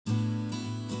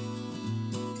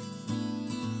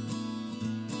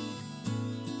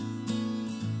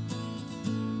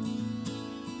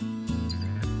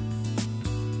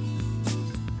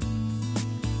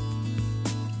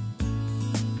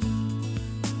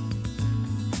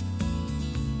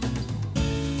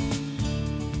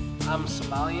I'm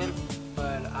Somalian,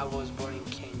 but I was born in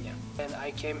Kenya. And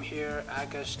I came here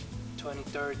August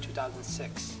 23rd,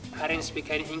 2006. I didn't speak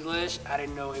any English. I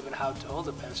didn't know even how to hold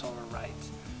a pencil or write.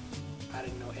 I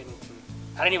didn't know anything.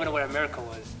 I didn't even know what America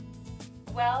was.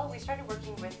 Well, we started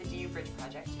working with the DU Bridge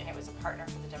Project, and it was a partner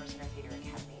for the Denver Center Theater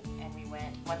Academy. And we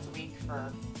went once a week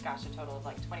for, gosh, a total of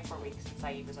like 24 weeks, and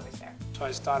Saeed was always there. So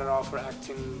I started off with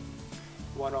acting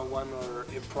one-on-one or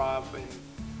improv,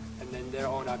 and then their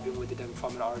own, I've been with the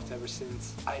performing arts ever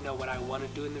since. I know what I want to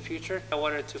do in the future. I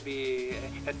wanted to be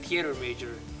a theater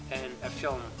major and a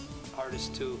film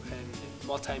artist too, and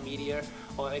multimedia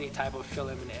or any type of film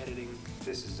and editing.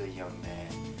 This is a young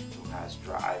man who has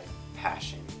drive,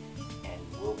 passion,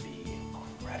 and will be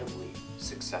incredibly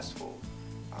successful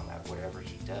at whatever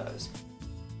he does.